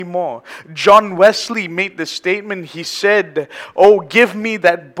more. John Wesley made the statement. He said, "Oh, give me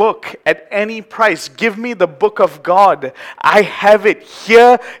that book at any price. Give me the book of God. I have it.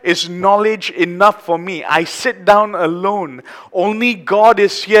 Here is knowledge enough for me. I sit down alone. Only God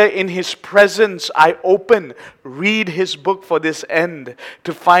is here in His presence. I open, read His book for this end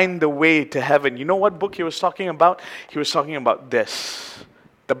to find the way to heaven." You know what book he was talking about? He was talking about this,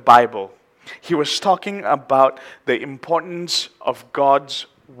 the Bible. He was talking about the importance of God's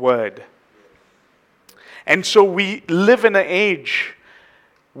Word. And so we live in an age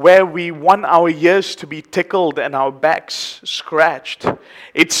where we want our ears to be tickled and our backs scratched.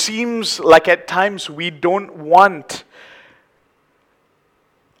 It seems like at times we don't want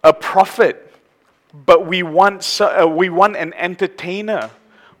a prophet, but we want an entertainer.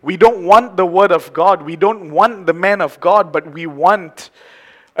 We don't want the Word of God. We don't want the man of God, but we want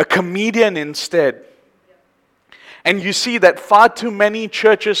a comedian instead. And you see that far too many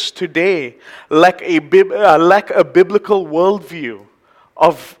churches today lack a biblical worldview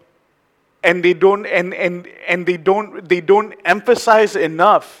and they don't emphasize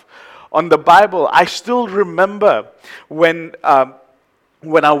enough on the Bible. I still remember when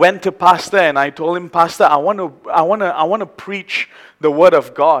I went to Pastor and I told him, "Pastor, I want to preach the Word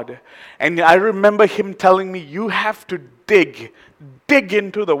of God." And I remember him telling me, "You have to dig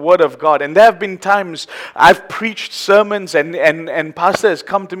into the Word of God." And there have been times I've preached sermons and Pastor has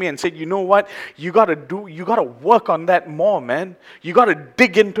come to me and said, "You know what? You gotta work on that more, man. You gotta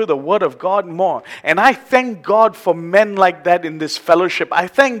dig into the Word of God more." And I thank God for men like that in this fellowship. I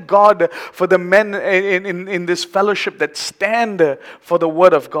thank God for the men in this fellowship that stand for the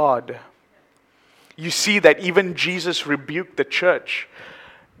Word of God. You see that even Jesus rebuked the church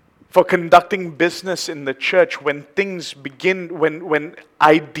for conducting business in the church when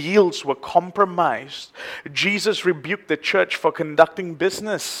ideals were compromised. Jesus rebuked the church for conducting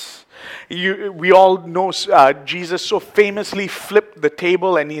business. We all know Jesus so famously flipped the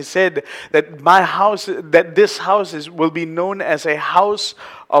table and he said that this house will be known as a house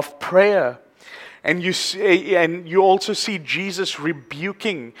of prayer. And you also see Jesus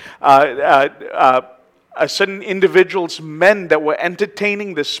rebuking certain individuals, men that were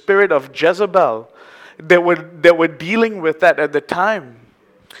entertaining the spirit of Jezebel, that were dealing with that at the time.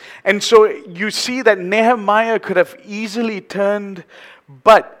 And so you see that Nehemiah could have easily turned,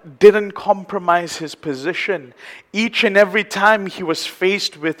 but didn't compromise his position. Each and every time he was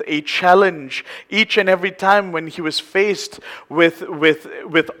faced with a challenge, each and every time when he was faced with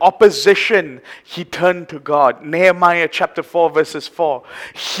opposition, he turned to God. Nehemiah chapter 4 verses 4.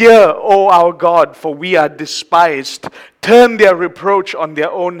 "Hear, O our God, for we are despised. Turn their reproach on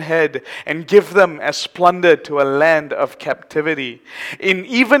their own head and give them as plunder to a land of captivity."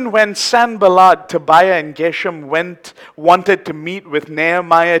 Even when Sanballat, Tobiah, and Geshem wanted to meet with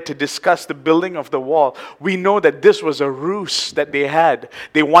Nehemiah to discuss the building of the wall, we know that this was a ruse that they had.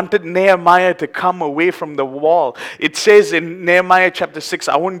 They wanted Nehemiah to come away from the wall. It says in Nehemiah chapter 6,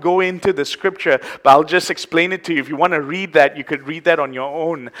 I won't go into the scripture, but I'll just explain it to you. If you want to read that, you could read that on your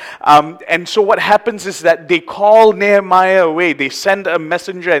own. And so what happens is that they call Nehemiah away. They send a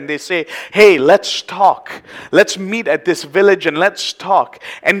messenger and they say, "Hey, let's talk. Let's meet at this village and let's talk."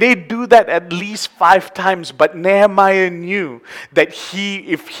 And they do that at least 5 times. But Nehemiah knew that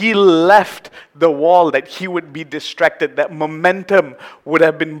if he left the wall, that he would be distracted, that momentum would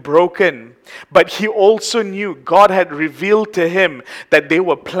have been broken. But he also knew God had revealed to him that they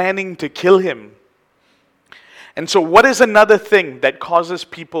were planning to kill him. And so what is another thing that causes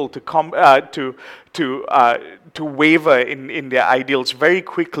people to waver in their ideals very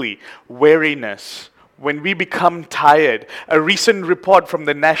quickly? Weariness. When we become tired. A recent report from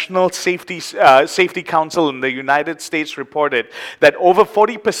the National Safety Council in the United States reported that over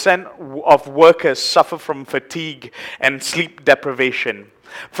 40% of workers suffer from fatigue and sleep deprivation.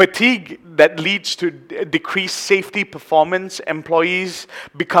 Fatigue that leads to decreased safety performance, employees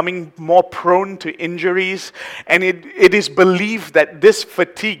becoming more prone to injuries, and it is believed that this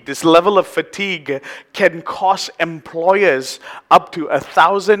level of fatigue can cost employers up to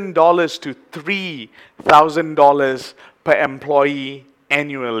 $1,000 to $3,000 per employee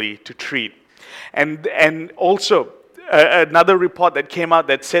annually to treat. And also, another report that came out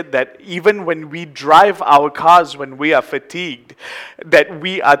that said that even when we drive our cars when we are fatigued, that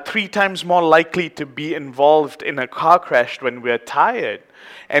we are 3 times more likely to be involved in a car crash when we are tired.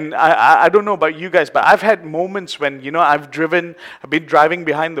 And I don't know about you guys, but I've had moments when, I've been driving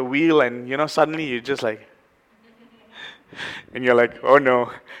behind the wheel and, suddenly you're just like, and you're like, oh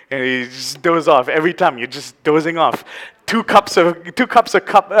no, and you just doze off. Every time you're just dozing off. two cups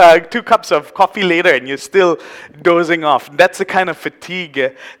of coffee later, and you're still dozing off. That's the kind of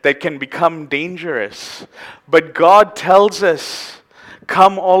fatigue that can become dangerous. But God tells us,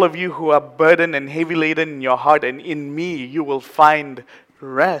 "Come, all of you who are burdened and heavy laden in your heart, and in me you will find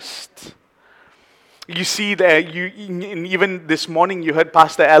rest." You see that even this morning you heard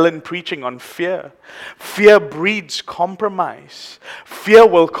Pastor Alan preaching on fear. Fear breeds compromise. Fear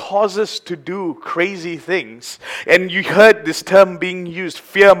will cause us to do crazy things. And you heard this term being used,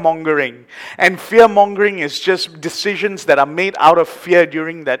 fear-mongering. And fear-mongering is just decisions that are made out of fear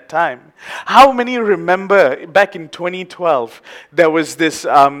during that time. How many remember back in 2012, there was this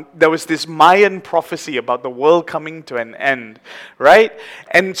Mayan prophecy about the world coming to an end, right?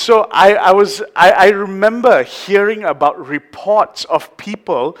 And so I remember hearing about reports of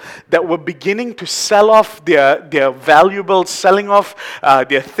people that were beginning to sell off their valuables, selling off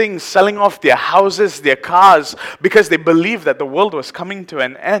their things, selling off their houses, their cars, because they believed that the world was coming to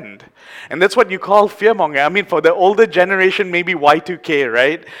an end. And that's what you call fearmongering. I mean, for the older generation, maybe Y2K,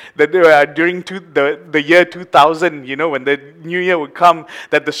 right? That during the year 2000, when the new year would come,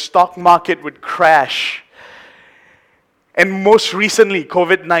 that the stock market would crash. And most recently,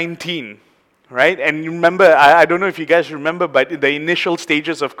 COVID-19. Right? And you remember, I don't know if you guys remember, but the initial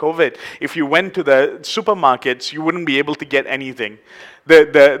stages of COVID, if you went to the supermarkets, you wouldn't be able to get anything.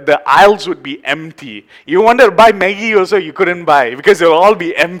 The aisles would be empty. You wanted to buy Maggie also, you couldn't buy because it will all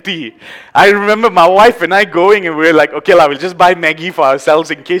be empty. I remember my wife and I going and we were like, okay, we'll just buy Maggie for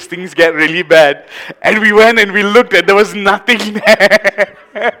ourselves in case things get really bad. And we went and we looked and there was nothing there.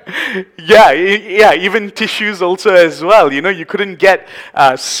 Yeah, even tissues also as well. You couldn't get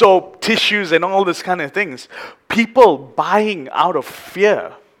soap, tissues, and all this kind of things. People buying out of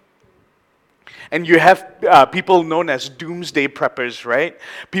fear. And you have people known as doomsday preppers, right?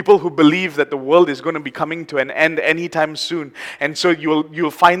 People who believe that the world is going to be coming to an end anytime soon. And so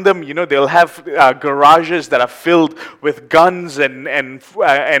you'll find them, they'll have garages that are filled with guns and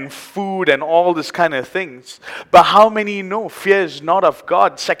food and all this kind of things. But how many know fear is not of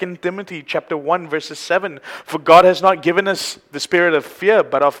God? 2 Timothy chapter 1 verses 7. For God has not given us the spirit of fear,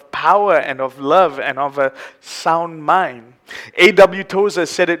 but of power and of love and of a sound mind. A.W. Tozer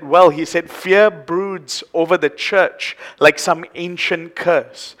said it well. He said, fear broods over the church like some ancient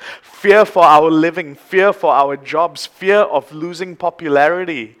curse. Fear for our living, fear for our jobs, fear of losing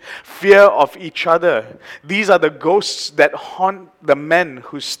popularity, fear of each other. These are the ghosts that haunt the men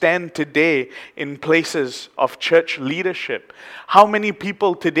who stand today in places of church leadership. How many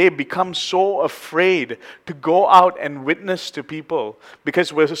people today become so afraid to go out and witness to people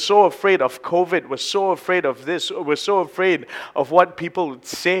because we're so afraid of COVID, we're so afraid of this, we're so afraid of what people would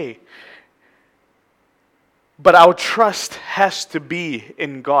say. But our trust has to be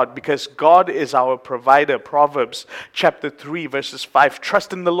in God because God is our provider. Proverbs chapter 3 verses 5.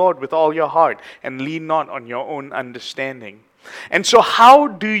 Trust in the Lord with all your heart and lean not on your own understanding. And so how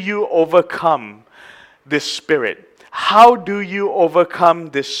do you overcome this spirit? How do you overcome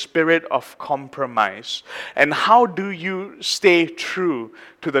this spirit of compromise? And how do you stay true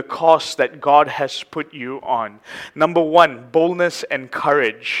to the course that God has put you on? Number one, boldness and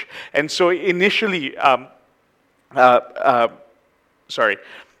courage. And so initially,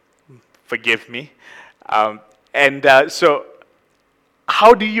 forgive me. So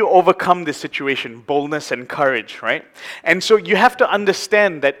how do you overcome this situation? Boldness and courage, right? And so you have to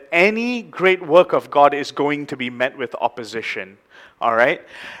understand that any great work of God is going to be met with opposition, all right?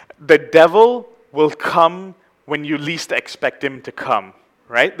 The devil will come when you least expect him to come,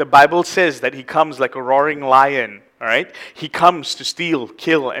 right? The Bible says that he comes like a roaring lion, all right? He comes to steal,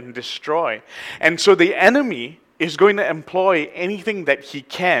 kill, and destroy. And so the enemy is going to employ anything that he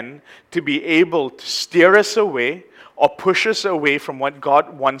can to be able to steer us away or push us away from what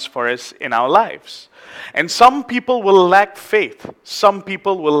God wants for us in our lives. And some people will lack faith. Some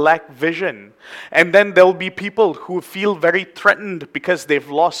people will lack vision. And then there'll be people who feel very threatened because they've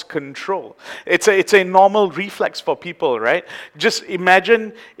lost control. It's a normal reflex for people, right? Just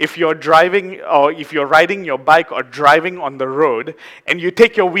imagine if you're driving or if you're riding your bike or driving on the road and you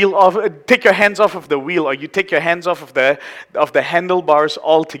take your hands off of the wheel, or you take your hands off of the handlebars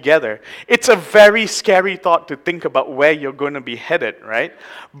altogether. It's a very scary thought to think about where you're going to be headed, right?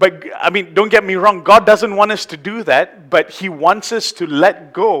 But I mean, don't get me wrong, God doesn't want us to do that, but He wants us to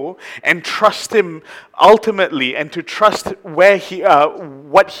let go and trust Him ultimately, and to trust what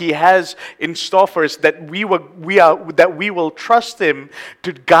He has in store for us. That we will trust Him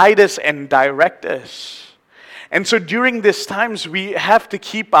to guide us and direct us. And so during these times, we have to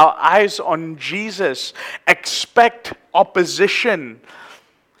keep our eyes on Jesus. Expect opposition,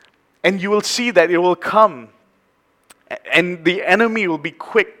 and you will see that it will come. And the enemy will be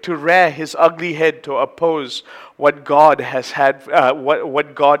quick to rear his ugly head to oppose what God has had,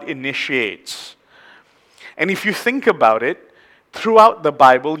 what God initiates. And if you think about it, throughout the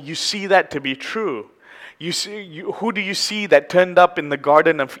Bible, you see that to be true. Who do you see that turned up in the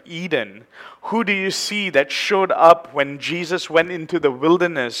Garden of Eden? Who do you see that showed up when Jesus went into the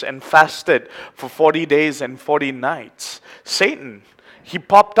wilderness and fasted for 40 days and 40 nights? Satan. He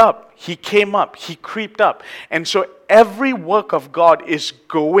popped up, he came up, he creeped up. And so every work of God is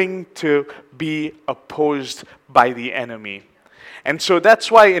going to be opposed by the enemy. And so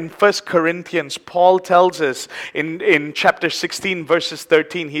that's why in 1 Corinthians, Paul tells us in chapter 16, verses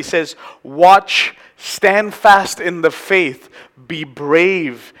 13, he says, watch, stand fast in the faith, be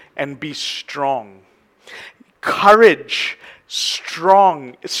brave, and be strong. Courage,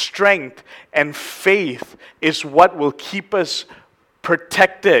 strength, and faith is what will keep us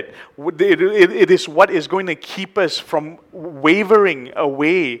protected. It is what is going to keep us from wavering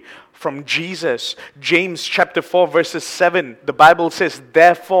away from Jesus. James chapter 4 verses 7, the Bible says,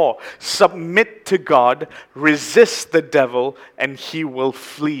 therefore, submit to God, resist the devil, and he will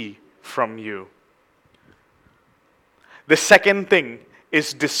flee from you. The second thing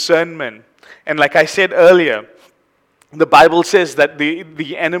is discernment. And like I said earlier, the Bible says that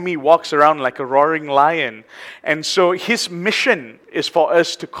the enemy walks around like a roaring lion. And so his mission is for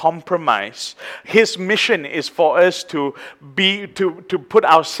us to compromise. His mission is for us to put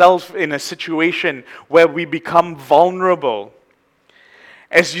ourselves in a situation where we become vulnerable.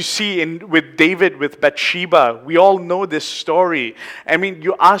 As you see with David, with Bathsheba, we all know this story. I mean,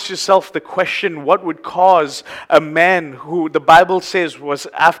 you ask yourself the question, what would cause a man who the Bible says was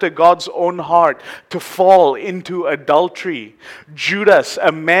after God's own heart to fall into adultery? Judas,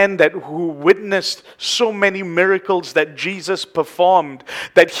 a man who witnessed so many miracles that Jesus performed,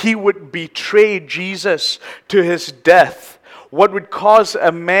 that he would betray Jesus to his death. What would cause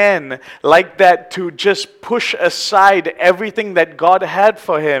a man like that to just push aside everything that God had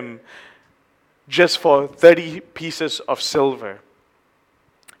for him just for 30 pieces of silver?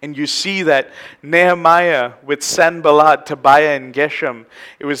 And you see that Nehemiah with Sanballat, Tobiah, and Geshem,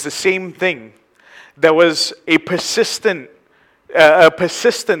 it was the same thing. There was a persistence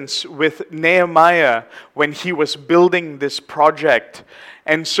with Nehemiah when he was building this project.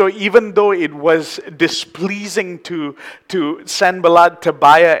 And so even though it was displeasing to Sanballat,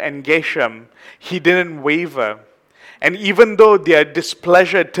 Tobiah, and Geshem, he didn't waver. And even though their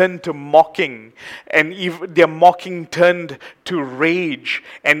displeasure turned to mocking, and their mocking turned to rage,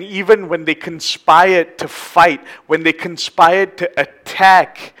 and even when they conspired to fight, when they conspired to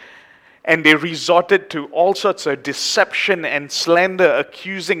attack, and they resorted to all sorts of deception and slander,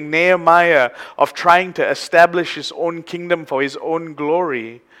 accusing Nehemiah of trying to establish his own kingdom for his own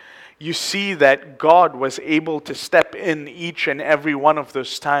glory, you see that God was able to step in each and every one of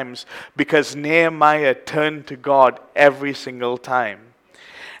those times because Nehemiah turned to God every single time.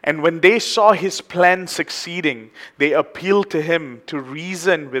 And when they saw his plan succeeding, they appealed to him to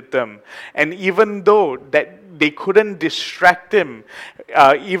reason with them. And even though that they couldn't distract him,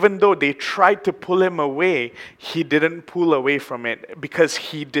 even though they tried to pull him away, he didn't pull away from it because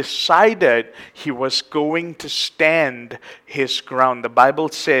he decided he was going to stand his ground. The Bible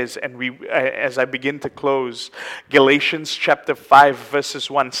says, and as I begin to close, Galatians chapter 5 verses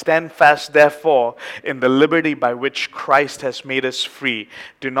 1, stand fast therefore in the liberty by which Christ has made us free.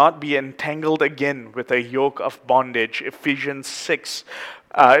 Do not be entangled again with a yoke of bondage. Ephesians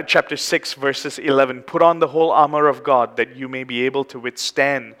chapter 6 verses 11, put on the whole armor of God that you may be able to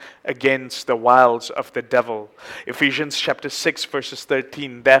withstand against the wiles of the devil. Ephesians chapter 6 verses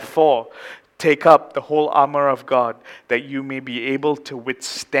 13, therefore take up the whole armor of God that you may be able to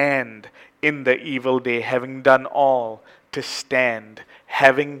withstand in the evil day, having done all to stand.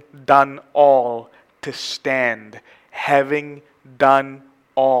 Having done all to stand. Having done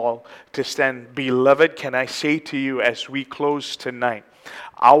all to stand. Beloved, can I say to you as we close tonight,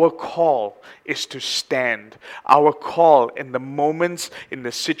 our call is to stand. Our call in the moments, in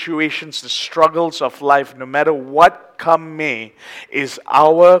the situations, the struggles of life, no matter what come may, is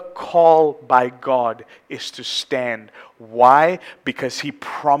our call by God is to stand. Why? Because He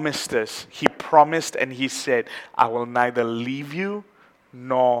promised us. He promised and He said, I will neither leave you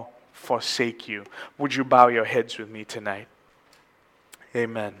nor forsake you. Would you bow your heads with me tonight?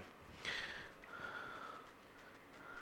 Amen.